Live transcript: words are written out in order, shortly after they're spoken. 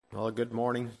Well, good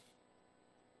morning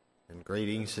and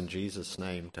greetings in Jesus'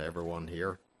 name to everyone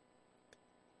here.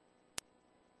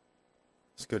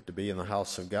 It's good to be in the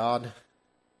house of God.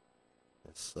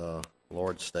 It's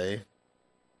Lord's Day.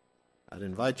 I'd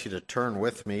invite you to turn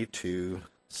with me to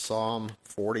Psalm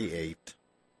 48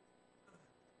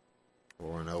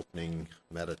 for an opening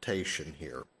meditation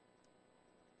here.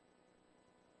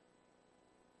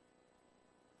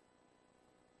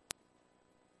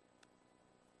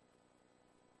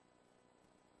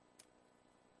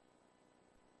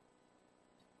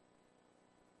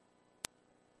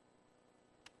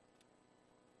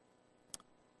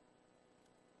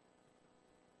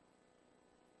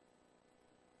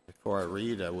 Before I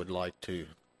read, I would like to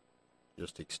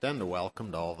just extend a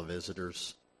welcome to all the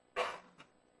visitors.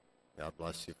 God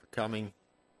bless you for coming.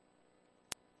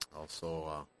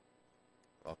 Also,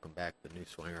 welcome back the New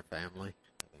Swinger family.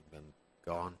 They've been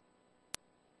gone.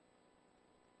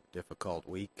 Difficult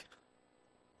week.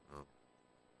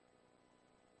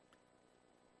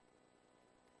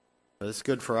 But it's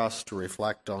good for us to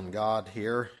reflect on God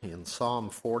here. In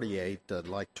Psalm 48, I'd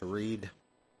like to read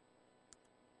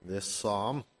this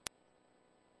psalm.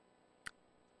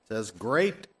 It says,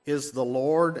 "Great is the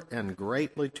Lord and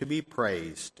greatly to be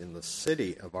praised in the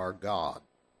city of our God,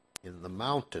 in the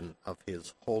mountain of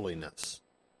his holiness.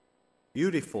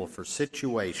 Beautiful for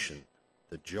situation,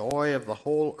 the joy of the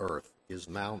whole earth is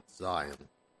Mount Zion.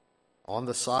 On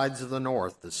the sides of the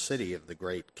north, the city of the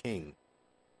great King.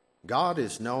 God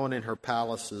is known in her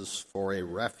palaces for a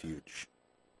refuge.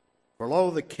 For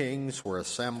lo, the kings were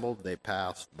assembled, they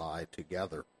passed by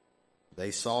together.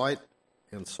 They saw it,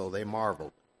 and so they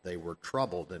marveled. They were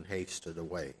troubled and hasted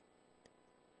away.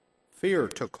 Fear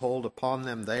took hold upon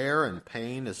them there, and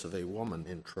pain as of a woman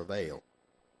in travail.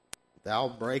 Thou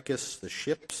breakest the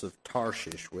ships of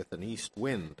Tarshish with an east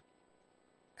wind.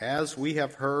 As we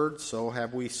have heard, so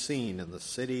have we seen in the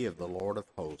city of the Lord of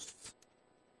hosts,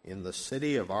 in the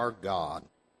city of our God.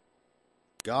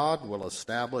 God will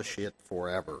establish it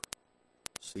forever.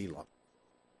 Selah.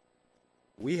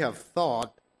 We have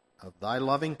thought of thy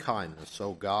loving kindness,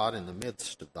 O God, in the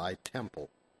midst of thy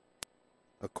temple.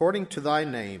 According to thy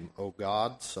name, O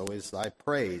God, so is thy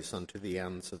praise unto the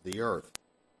ends of the earth.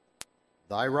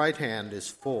 Thy right hand is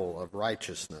full of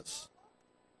righteousness.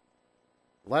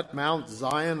 Let Mount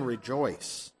Zion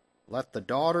rejoice. Let the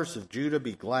daughters of Judah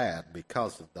be glad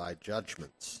because of thy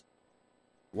judgments.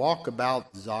 Walk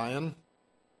about Zion,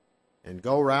 and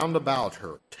go round about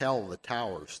her. Tell the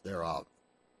towers thereof.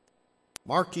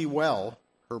 Mark ye well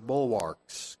her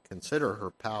bulwarks, consider her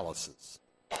palaces,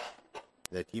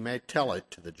 that ye may tell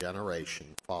it to the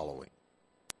generation following.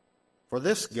 For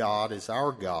this God is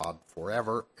our God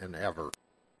forever and ever.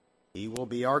 He will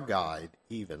be our guide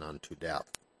even unto death."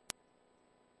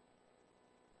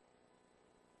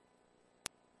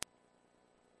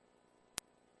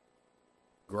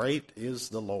 Great is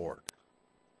the Lord,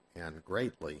 and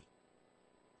greatly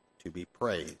to be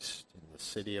praised in the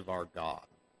city of our God.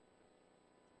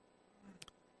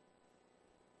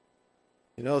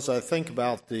 You know, as I think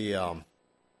about the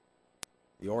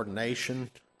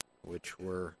ordination, which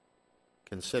we're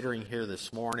considering here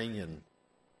this morning and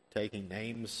taking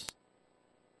names,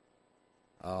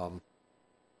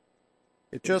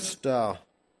 it just, of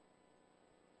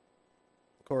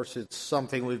course, it's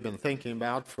something we've been thinking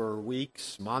about for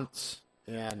weeks, months,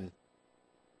 and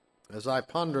as I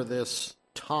ponder this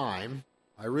time,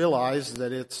 I realize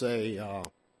that it's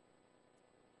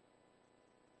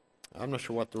I'm not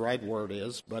sure what the right word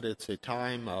is, but it's a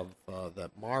time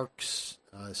that marks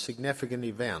a significant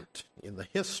event in the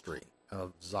history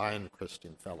of Zion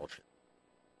Christian Fellowship.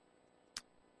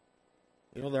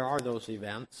 You know, there are those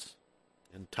events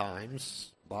and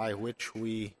times by which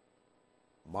we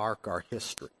mark our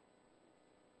history.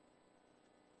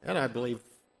 And I believe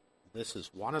this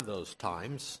is one of those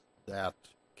times that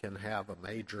can have a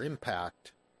major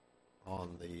impact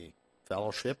on the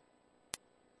fellowship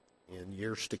in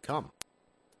years to come.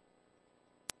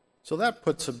 So that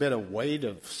puts a bit of weight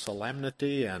of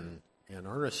solemnity and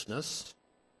earnestness,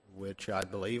 which I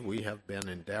believe we have been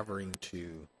endeavoring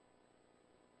to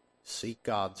seek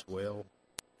God's will,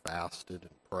 fasted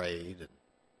and prayed.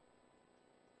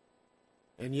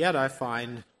 And yet I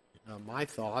find my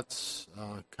thoughts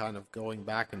kind of going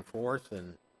back and forth,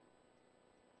 and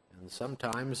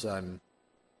sometimes I'm,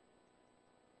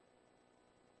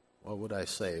 what would I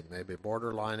say, maybe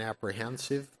borderline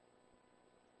apprehensive.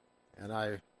 And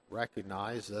I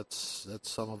recognize that's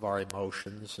some of our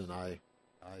emotions, and I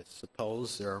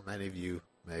suppose there are many of you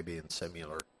maybe in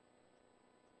similar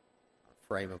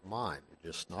frame of mind.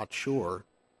 You're just not sure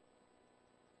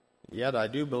Yet I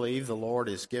do believe the Lord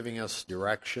is giving us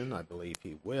direction. I believe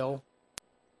He will.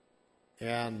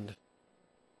 And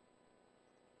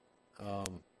on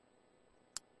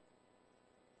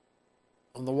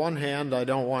the one hand, I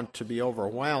don't want to be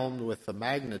overwhelmed with the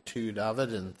magnitude of it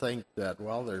and think that,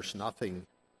 well, there's nothing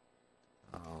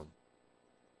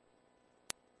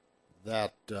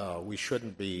that we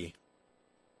shouldn't be,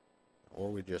 or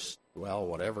we just, well,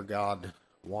 whatever God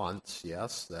wants,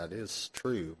 yes, that is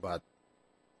true. But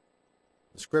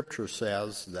the Scripture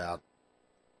says that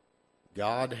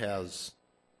God has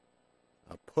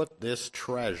put this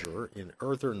treasure in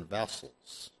earthen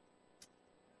vessels,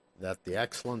 that the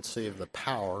excellency of the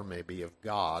power may be of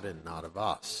God and not of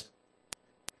us.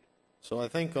 So I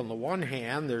think on the one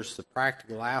hand, there's the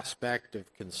practical aspect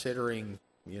of considering,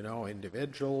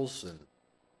 individuals and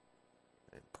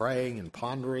praying and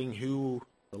pondering who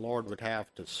the Lord would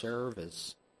have to serve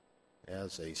as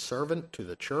a servant to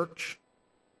the church.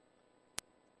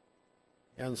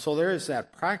 And so there is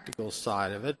that practical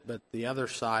side of it, but the other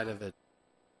side of it,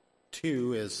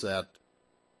 too, is that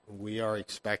we are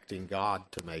expecting God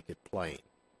to make it plain,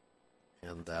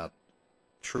 and that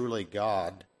truly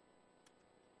God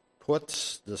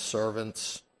puts the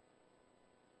servants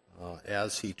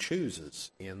as He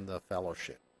chooses in the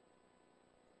fellowship.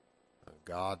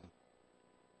 God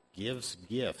gives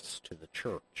gifts to the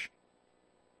church.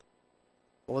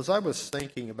 Well, as I was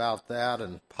thinking about that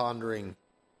and pondering,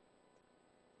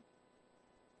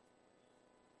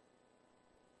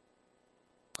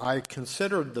 I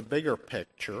considered the bigger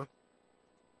picture,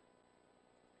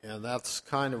 and that's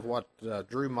kind of what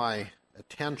drew my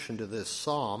attention to this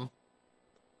psalm.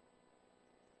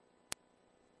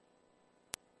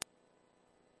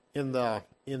 In the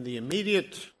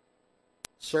immediate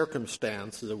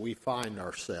circumstances that we find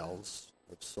ourselves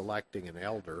of selecting an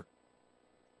elder,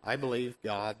 I believe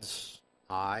God's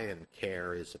eye and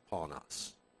care is upon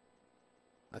us.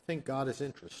 I think God is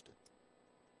interested.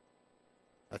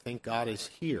 I think God is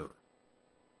here.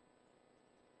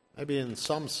 Maybe in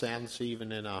some sense,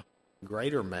 even in a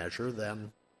greater measure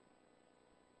than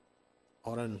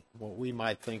on what we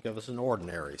might think of as an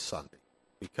ordinary Sunday,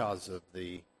 because of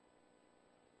the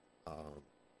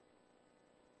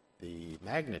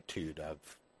magnitude of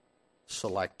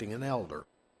selecting an elder.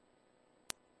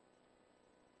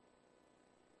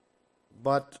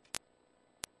 But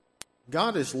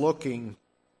God is looking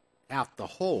at the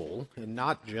whole and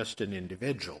not just an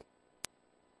individual.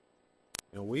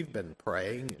 We've been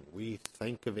praying and we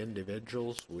think of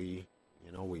individuals. We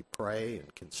pray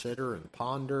and consider and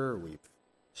ponder. We've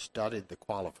studied the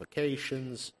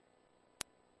qualifications.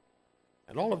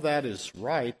 And all of that is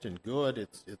right and good.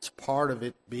 It's part of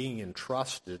it being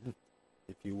entrusted,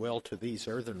 if you will, to these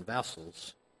earthen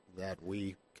vessels that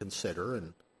we consider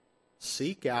and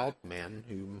seek out men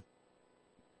who,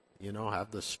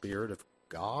 have the Spirit of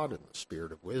God and the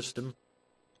Spirit of wisdom.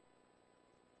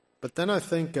 But then I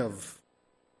think of,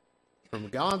 from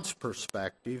God's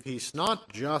perspective, He's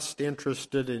not just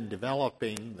interested in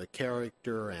developing the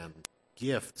character and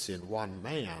gifts in one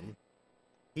man.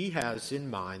 He has in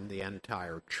mind the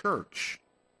entire church.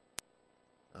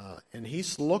 And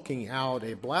He's looking out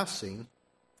a blessing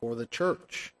for the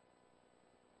church.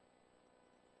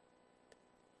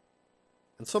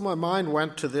 And so my mind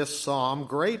went to this psalm: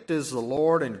 "Great is the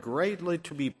Lord, and greatly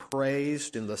to be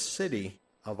praised in the city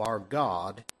of our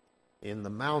God, in the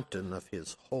mountain of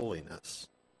His holiness."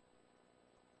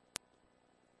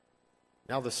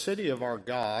 Now, the city of our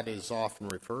God is often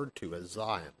referred to as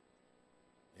Zion.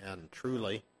 And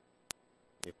truly,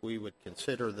 if we would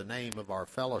consider the name of our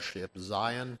fellowship,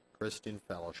 Zion Christian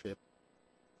Fellowship,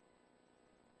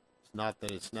 it's not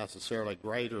that it's necessarily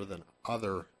greater than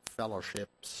other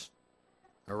fellowships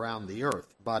around the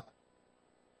earth, but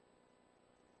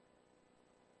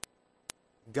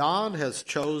God has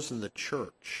chosen the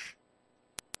church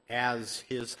as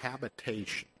His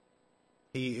habitation.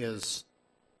 He is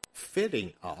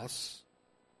fitting us,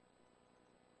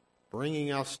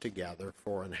 bringing us together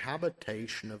for an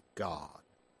habitation of God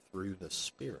through the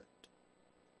Spirit.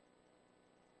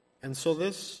 And so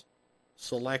this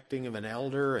selecting of an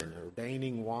elder and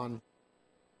ordaining one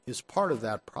is part of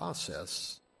that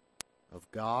process of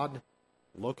God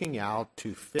looking out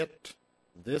to fit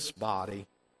this body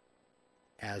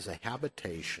as a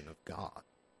habitation of God.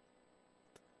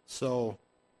 So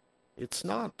it's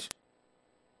not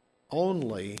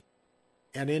only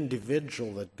an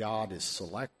individual that God is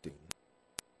selecting.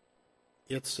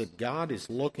 It's that God is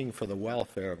looking for the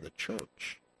welfare of the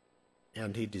church,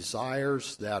 and He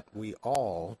desires that we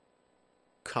all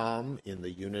come in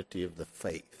the unity of the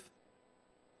faith.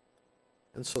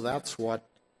 And so that's what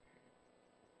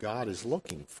God is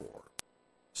looking for.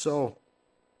 So,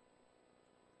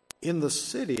 in the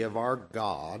city of our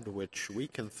God, which we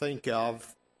can think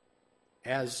of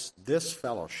as this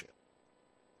fellowship,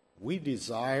 we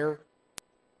desire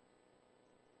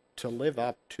to live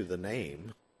up to the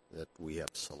name that we have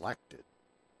selected,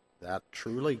 that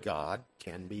truly God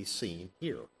can be seen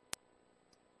here.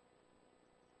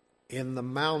 In the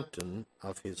mountain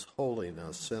of his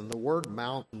holiness, and the word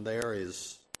mountain there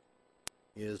is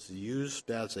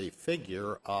used as a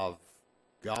figure of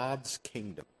God's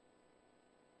kingdom,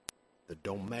 the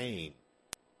domain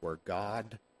where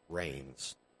God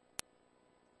reigns.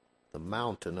 The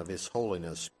mountain of his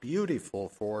holiness, beautiful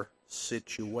for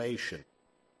situation.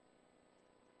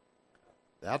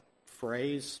 That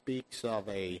phrase speaks of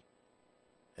an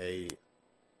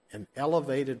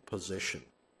elevated position.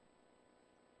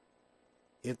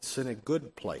 It's in a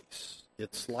good place.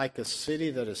 It's like a city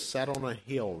that is set on a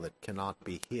hill that cannot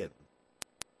be hid.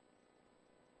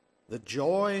 The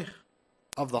joy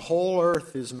of the whole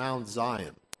earth is Mount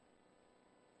Zion.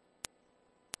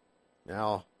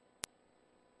 Now,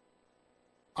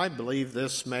 I believe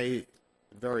this may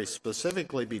very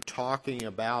specifically be talking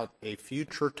about a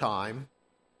future time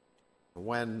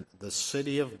when the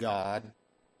city of God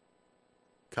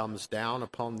comes down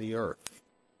upon the earth,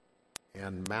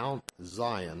 and Mount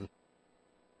Zion,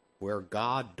 where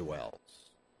God dwells,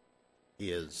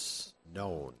 is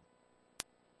known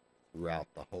throughout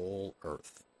the whole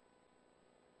earth.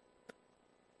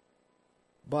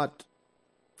 But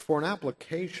for an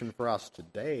application for us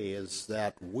today is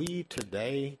that we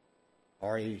today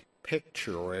are a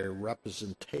picture or a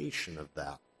representation of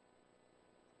that.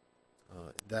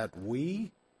 That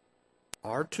we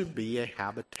are to be a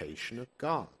habitation of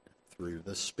God through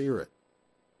the Spirit.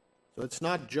 So it's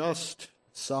not just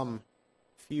some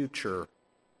future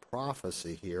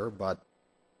prophecy here, but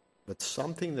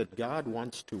something that God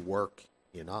wants to work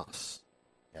in us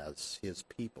as his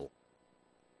people.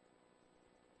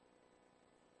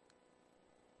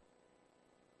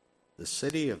 The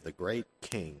city of the great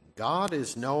king. God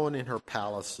is known in her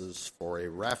palaces for a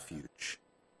refuge.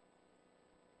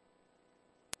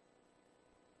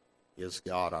 Is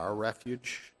God our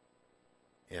refuge?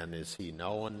 And is he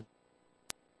known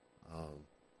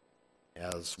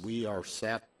as we are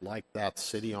set like that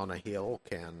city on a hill?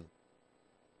 Can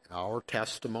our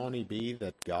testimony be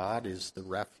that God is the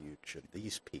refuge of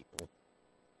these people?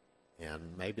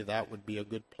 And maybe that would be a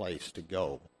good place to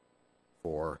go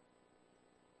for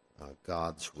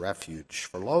God's refuge.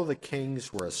 For lo, the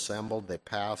kings were assembled, they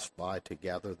passed by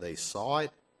together, they saw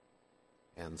it,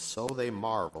 and so they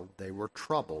marveled, they were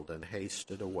troubled and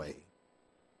hasted away.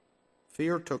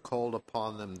 Fear took hold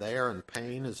upon them there, and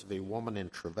pain as of a woman in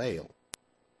travail.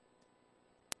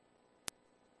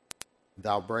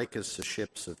 Thou breakest the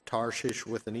ships of Tarshish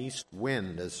with an east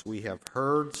wind, as we have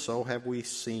heard, so have we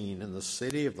seen. In the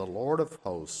city of the Lord of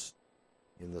hosts,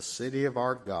 in the city of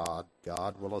our God,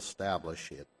 God will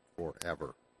establish it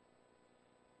forever.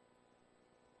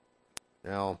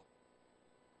 Now,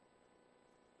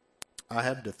 I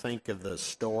had to think of the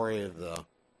story of the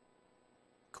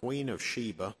Queen of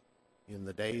Sheba in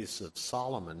the days of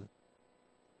Solomon.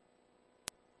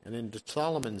 And in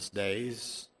Solomon's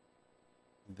days,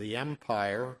 the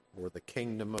empire, or the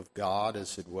kingdom of God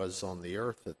as it was on the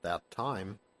earth at that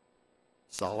time,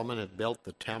 Solomon had built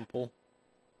the temple,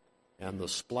 and the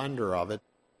splendor of it,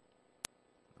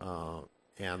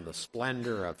 and the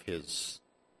splendor of his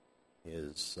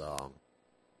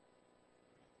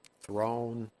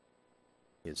throne,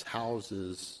 his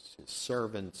houses, his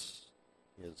servants,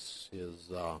 his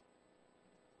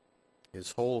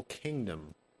whole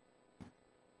kingdom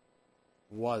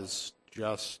was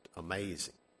just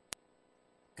amazing.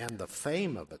 And the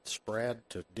fame of it spread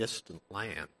to distant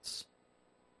lands.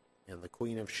 And the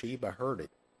Queen of Sheba heard it.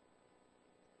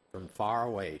 From far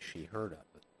away she heard of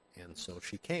it. And so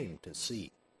she came to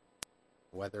see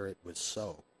whether it was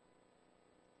so.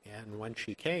 And when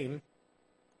she came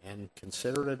and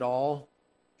considered it all,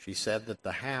 she said that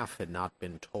the half had not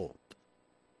been told.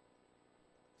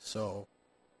 So,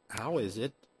 how is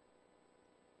it?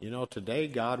 You know, today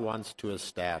God wants to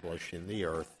establish in the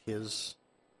earth his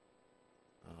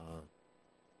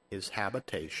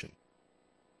habitation.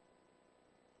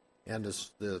 And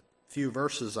as the few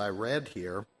verses I read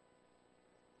here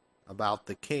about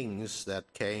the kings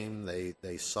that came,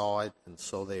 they saw it, and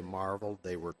so they marveled,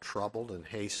 they were troubled and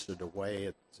hasted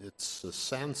away. It's a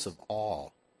sense of awe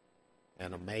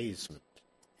and amazement,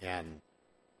 and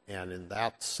in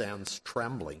that sense,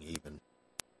 trembling even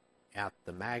at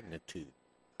the magnitude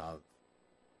of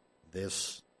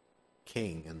this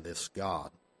king and this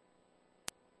God.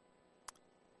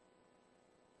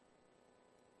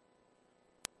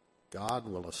 God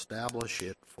will establish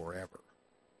it forever.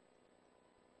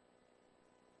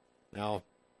 Now,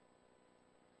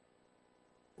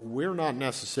 we're not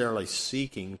necessarily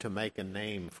seeking to make a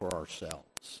name for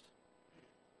ourselves.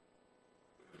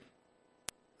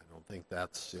 I don't think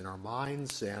that's in our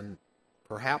minds, and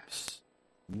perhaps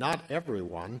not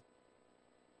everyone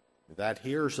that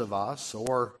hears of us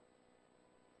or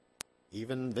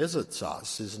even visits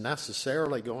us is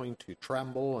necessarily going to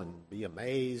tremble and be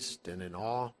amazed and in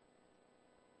awe.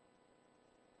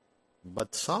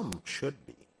 But some should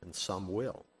be, and some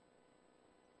will.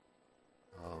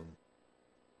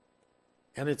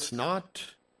 And it's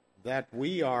not that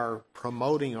we are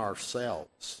promoting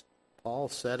ourselves. Paul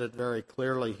said it very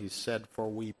clearly. He said, "For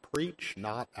we preach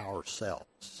not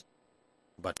ourselves,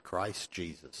 but Christ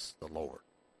Jesus the Lord,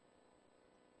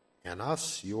 and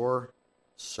us your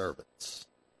servants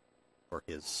for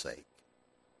his sake."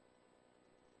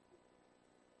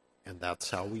 And that's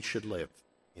how we should live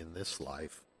in this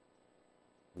life.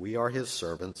 We are his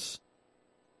servants,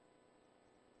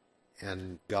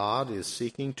 and God is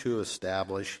seeking to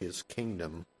establish his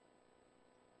kingdom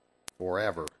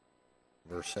forever.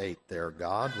 Verse 8 there,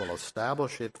 God will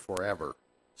establish it forever.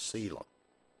 Selah.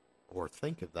 Or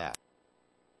think of that.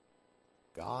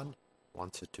 God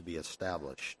wants it to be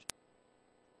established.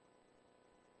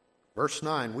 Verse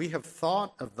 9, we have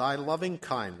thought of thy loving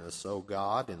kindness, O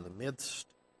God, in the midst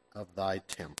of thy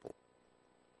temple.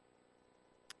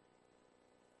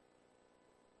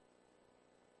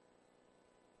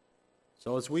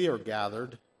 So as we are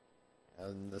gathered,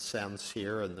 in the sense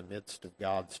here in the midst of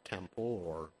God's temple,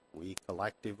 or we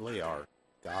collectively are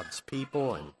God's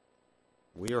people, and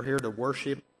we are here to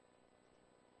worship,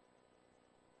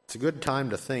 it's a good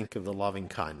time to think of the loving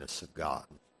kindness of God.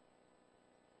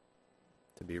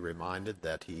 To be reminded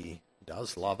that he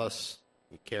does love us,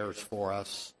 he cares for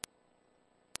us,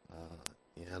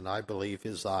 and I believe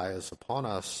his eye is upon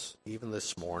us even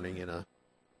this morning in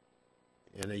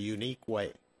a unique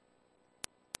way.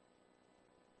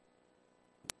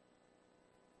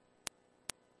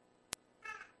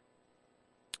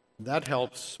 That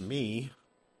helps me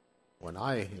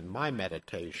in my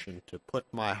meditation, to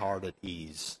put my heart at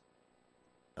ease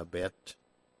a bit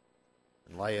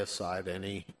and lay aside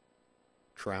any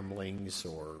tremblings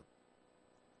or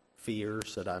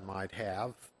fears that I might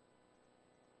have,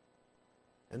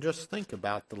 and just think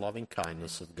about the loving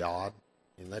kindness of God,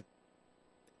 in that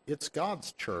it's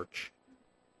God's church,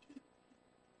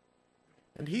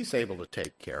 and he's able to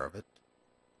take care of it.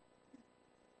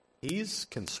 He's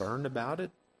concerned about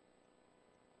it.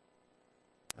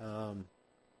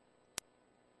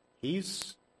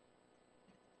 He's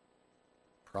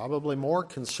probably more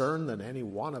concerned than any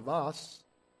one of us.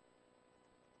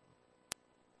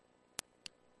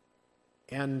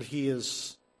 And he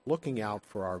is looking out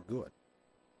for our good.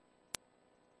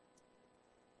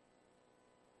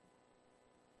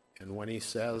 And when he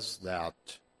says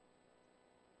that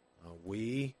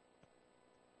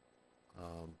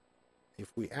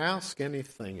if we ask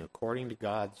anything according to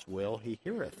God's will, he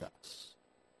heareth us.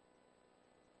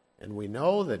 And we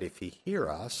know that if he hear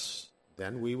us,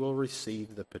 then we will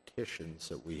receive the petitions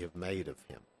that we have made of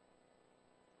him.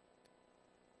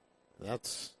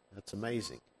 That's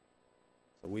amazing.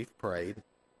 So we've prayed,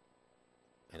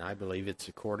 and I believe it's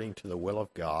according to the will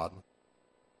of God.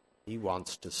 He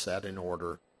wants to set in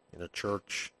order in a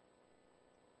church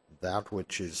that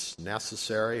which is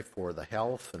necessary for the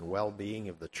health and well-being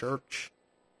of the church.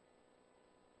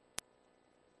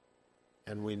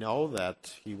 And we know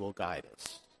that he will guide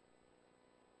us.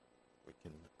 We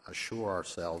can assure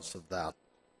ourselves of that.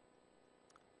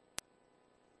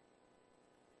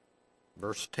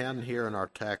 Verse 10 here in our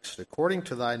text, according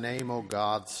to thy name, O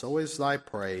God, so is thy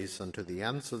praise unto the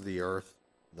ends of the earth.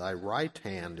 Thy right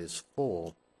hand is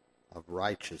full of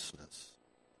righteousness.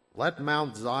 Let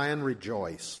Mount Zion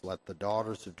rejoice. Let the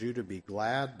daughters of Judah be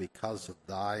glad because of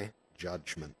thy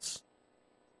judgments.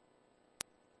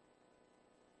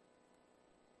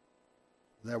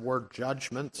 That word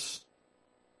judgments,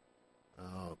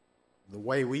 the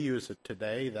way we use it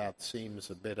today, that seems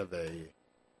a bit of a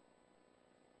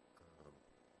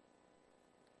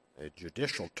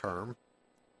judicial term.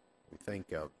 We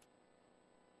think of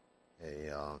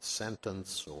a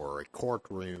sentence or a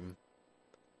courtroom.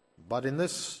 But in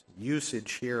this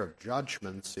usage here of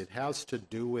judgments, it has to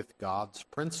do with God's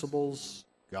principles,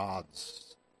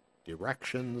 God's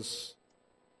directions,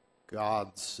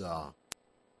 God's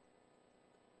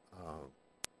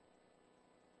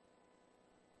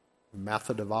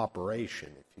method of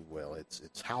operation, if you will.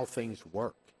 It's how things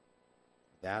work.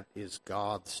 That is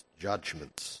God's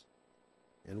judgments.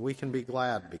 And we can be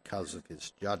glad because of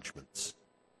his judgments.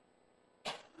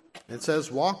 It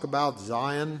says, walk about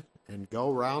Zion and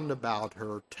go round about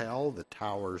her, tell the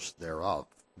towers thereof.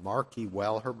 Mark ye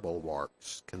well her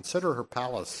bulwarks, consider her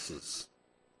palaces,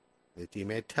 that ye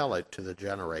may tell it to the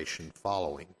generation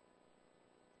following.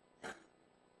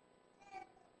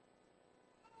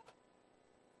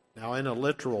 Now, in a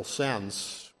literal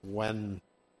sense, when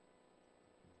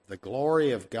the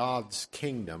glory of God's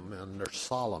kingdom under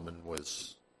Solomon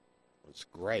was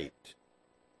great,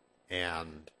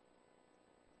 and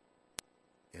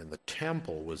the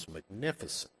temple was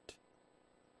magnificent,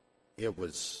 it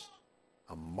was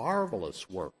a marvelous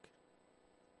work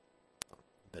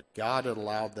that God had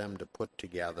allowed them to put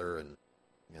together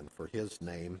and for his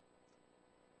name.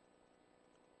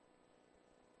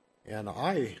 And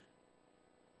I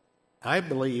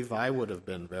believe I would have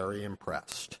been very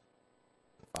impressed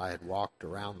if I had walked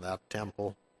around that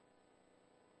temple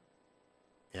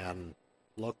and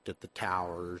looked at the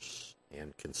towers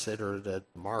and considered it,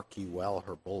 mark ye well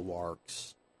her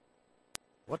bulwarks.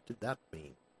 What did that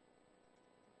mean?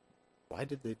 Why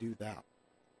did they do that?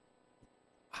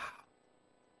 Wow.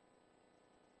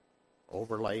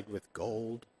 Overlaid with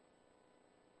gold.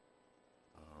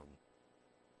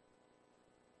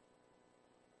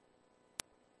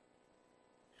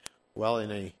 Well,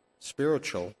 in a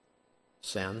spiritual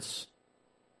sense,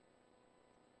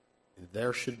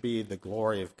 there should be the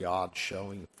glory of God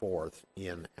showing forth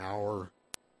in our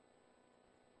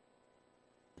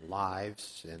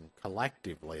lives, and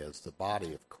collectively as the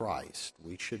body of Christ.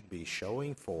 We should be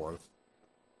showing forth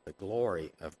the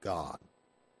glory of God.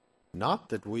 Not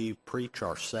that we preach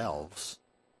ourselves,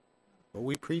 but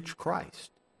we preach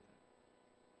Christ.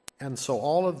 And so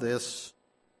all of this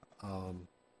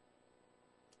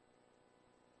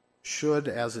should,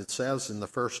 as it says in the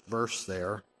first verse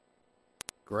there,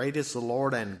 great is the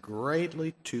Lord and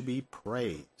greatly to be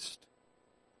praised.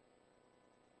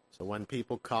 So when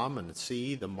people come and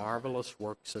see the marvelous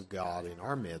works of God in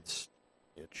our midst,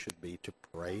 it should be to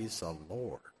praise the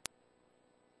Lord.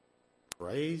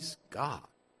 Praise God.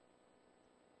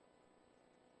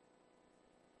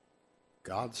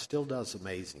 God still does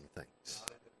amazing things.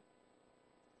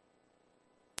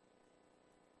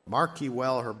 Mark ye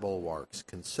well her bulwarks,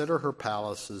 consider her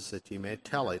palaces, that ye may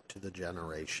tell it to the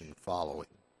generation following.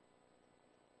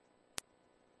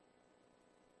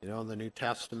 You know, in the New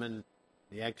Testament,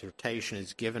 the exhortation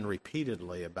is given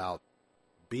repeatedly about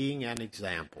being an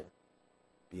example.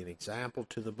 Be an example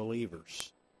to the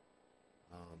believers.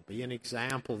 Be an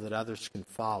example that others can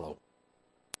follow.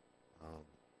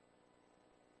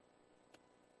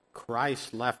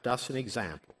 Christ left us an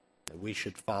example that we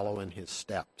should follow in his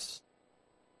steps.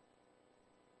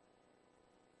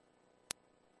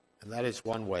 And that is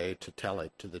one way to tell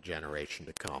it to the generation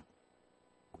to come.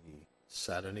 We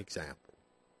set an example.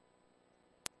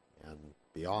 And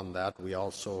beyond that, we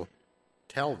also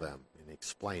tell them and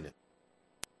explain it.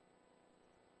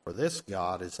 For this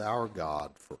God is our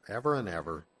God forever and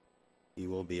ever. He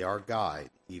will be our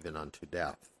guide even unto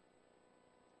death.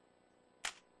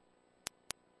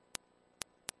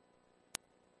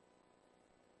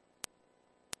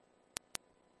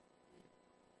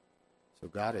 So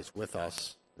God is with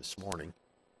us this morning.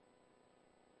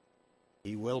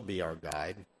 He will be our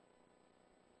guide.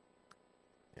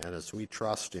 And as we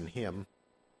trust in him,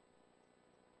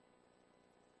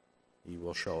 he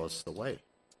will show us the way.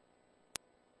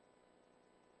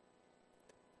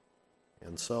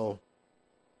 And so,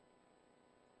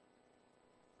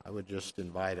 I would just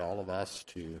invite all of us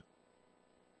to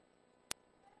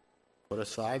put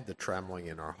aside the trembling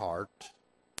in our heart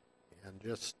and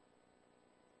just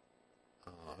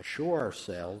assure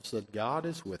ourselves that God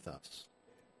is with us.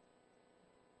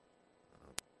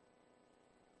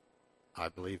 I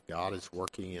believe God is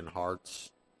working in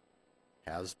hearts,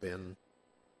 has been,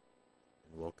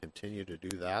 and will continue to do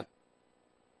that.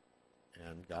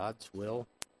 And God's will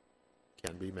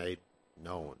can be made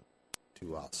known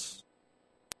to us.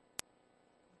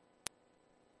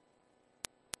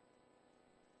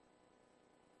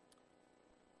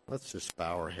 Let's just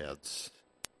bow our heads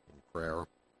in prayer.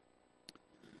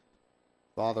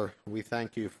 Father, we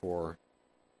thank you for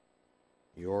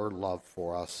your love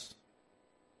for us.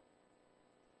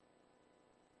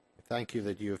 We thank you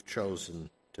that you have chosen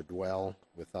to dwell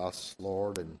with us,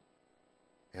 Lord,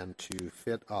 and to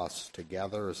fit us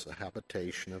together as a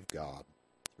habitation of God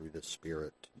through the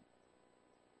Spirit.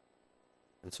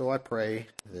 And so I pray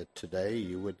that today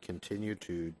you would continue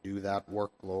to do that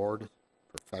work, Lord,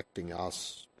 perfecting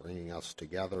us, bringing us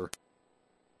together,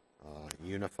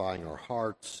 unifying our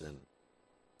hearts, and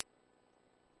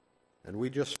we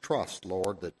just trust,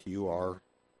 Lord, that you are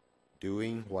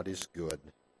doing what is good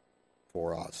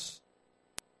for us.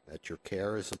 that your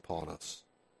care is upon us,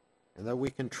 and that we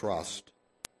can trust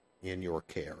in your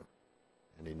care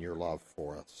and in your love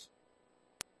for us.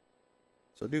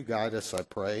 So do guide us, I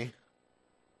pray,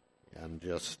 and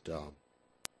just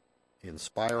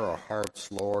inspire our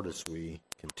hearts, Lord, as we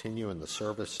continue in the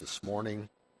service this morning.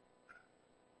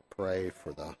 Pray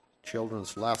for the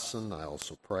children's lesson. I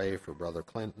also pray for Brother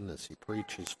Clinton as he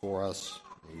preaches for us.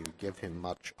 May you give him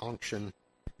much unction.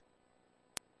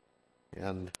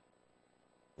 And,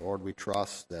 Lord, we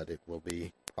trust that it will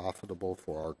be profitable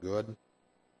for our good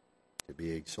to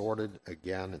be exhorted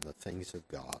again in the things of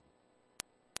God.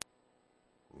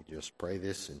 We just pray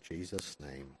this in Jesus'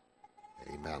 name.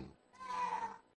 Amen.